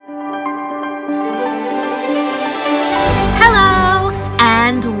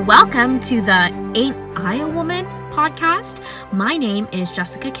and welcome to the Ain't I a Woman podcast. My name is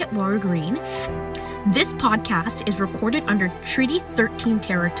Jessica Kitwater Green. This podcast is recorded under Treaty 13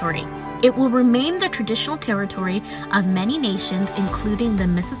 territory. It will remain the traditional territory of many nations, including the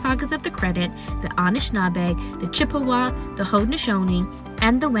Mississaugas of the Credit, the Anishinaabe, the Chippewa, the Haudenosaunee,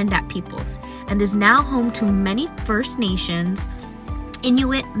 and the Wendat peoples, and is now home to many First Nations,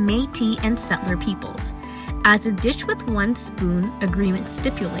 Inuit, Métis, and settler peoples. As a dish with one spoon agreement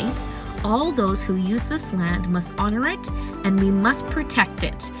stipulates, all those who use this land must honor it, and we must protect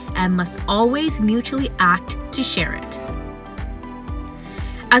it, and must always mutually act to share it.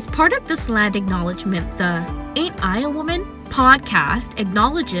 As part of this land acknowledgement, the Ain't I a Woman podcast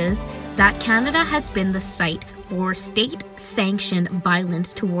acknowledges that Canada has been the site for state-sanctioned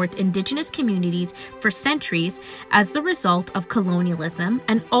violence toward Indigenous communities for centuries as the result of colonialism,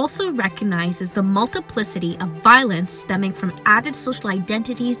 and also recognizes the multiplicity of violence stemming from added social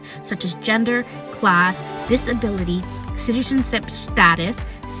identities such as gender, class, disability, citizenship status,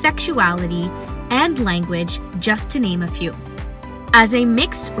 sexuality, and language, just to name a few. As a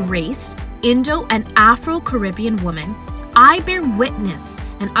mixed race, Indo and Afro-Caribbean woman, I bear witness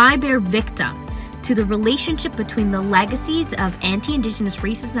and I bear victim to the relationship between the legacies of anti-Indigenous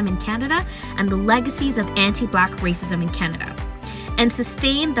racism in Canada and the legacies of anti-Black racism in Canada, and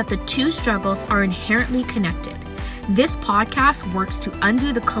sustain that the two struggles are inherently connected. This podcast works to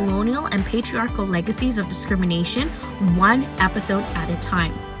undo the colonial and patriarchal legacies of discrimination, one episode at a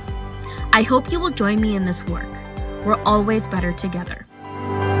time. I hope you will join me in this work. We're always better together.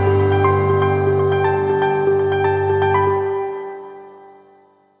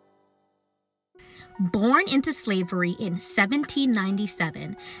 Born into slavery in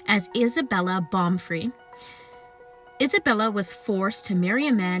 1797 as Isabella Baumfree, Isabella was forced to marry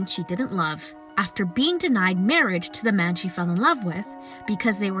a man she didn't love after being denied marriage to the man she fell in love with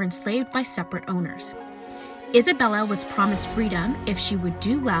because they were enslaved by separate owners. Isabella was promised freedom if she would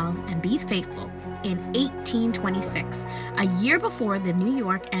do well and be faithful in 1826, a year before the New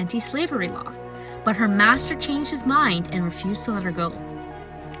York anti-slavery law, but her master changed his mind and refused to let her go.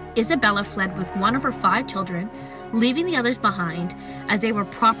 Isabella fled with one of her 5 children, leaving the others behind as they were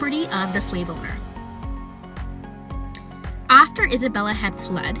property of the slave owner. After Isabella had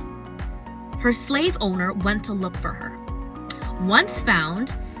fled, her slave owner went to look for her. Once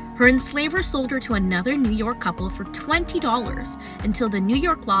found, her enslaver sold her to another New York couple for $20 until the New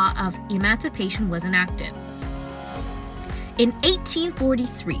York law of emancipation was enacted. In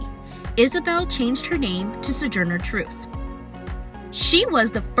 1843, Isabel changed her name to Sojourner Truth. She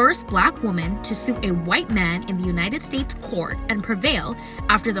was the first Black woman to sue a white man in the United States court and prevail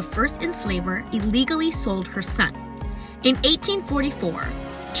after the first enslaver illegally sold her son. In 1844,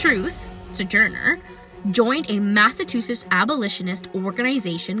 Truth, Sojourner, joined a Massachusetts abolitionist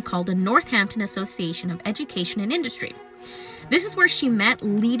organization called the Northampton Association of Education and Industry. This is where she met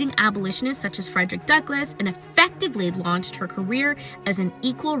leading abolitionists such as Frederick Douglass and effectively launched her career as an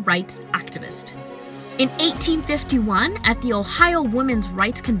equal rights activist. In 1851, at the Ohio Women's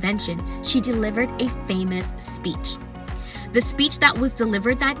Rights Convention, she delivered a famous speech. The speech that was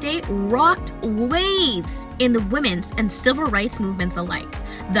delivered that day rocked waves in the women's and civil rights movements alike.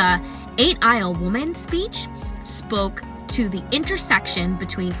 The Ain't I a Woman speech spoke to the intersection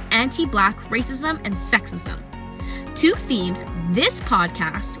between anti-Black racism and sexism, 2 themes this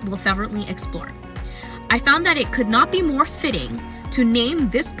podcast will fervently explore. I found that it could not be more fitting to name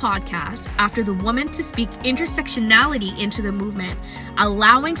this podcast after the woman to speak intersectionality into the movement,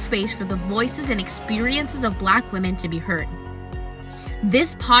 allowing space for the voices and experiences of Black women to be heard.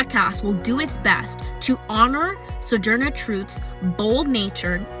 This podcast will do its best to honor Sojourner Truth's bold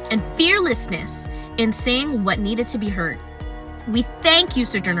nature and fearlessness in saying what needed to be heard. We thank you,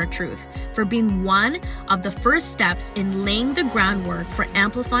 Sojourner Truth, for being one of the first steps in laying the groundwork for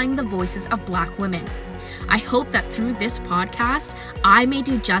amplifying the voices of Black women. I hope that through this podcast, I may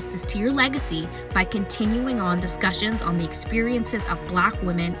do justice to your legacy by continuing on discussions on the experiences of Black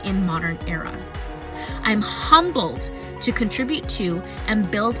women in modern era. I'm humbled to contribute to and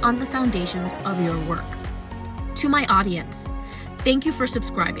build on the foundations of your work. To my audience, thank you for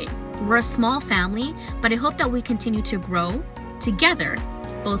subscribing. We're a small family, but I hope that we continue to grow together,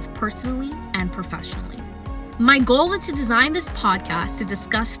 both personally and professionally. My goal is to design this podcast to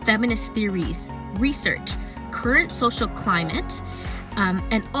discuss feminist theories, research, current social climate,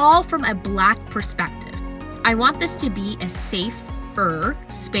 and all from a Black perspective. I want this to be a safer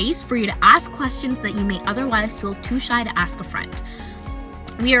space for you to ask questions that you may otherwise feel too shy to ask a friend.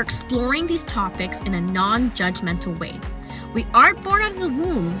 We are exploring these topics in a non-judgmental way. We aren't born out of the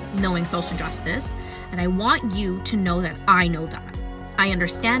womb knowing social justice, and I want you to know that I know that. I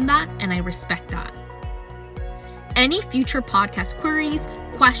understand that and I respect that. Any future podcast queries,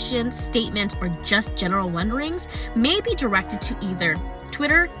 questions, statements, or just general wonderings may be directed to either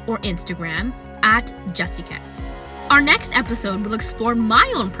Twitter or Instagram at JessieKet. Our next episode will explore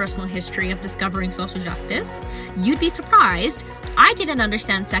my own personal history of discovering social justice. You'd be surprised, I didn't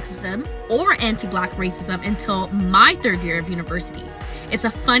understand sexism or anti-Black racism until my third year of university. It's a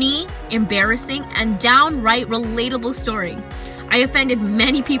funny, embarrassing, and downright relatable story. I offended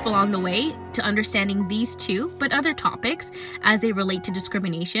many people on the way to understanding these two, but other topics as they relate to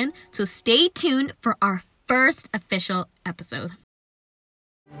discrimination. So stay tuned for our first official episode.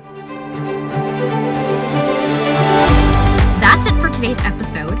 That's it for today's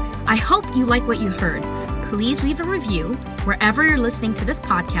episode. I hope you like what you heard. Please leave a review wherever you're listening to this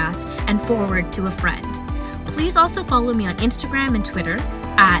podcast and forward to a friend. Please also follow me on Instagram and Twitter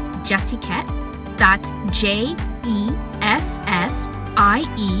at JessieKet. That's JessieKet,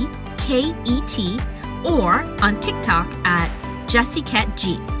 or on TikTok at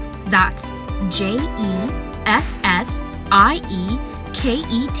JessieKetG. That's JessieKetG.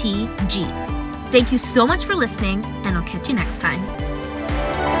 Thank you so much for listening, and I'll catch you next time.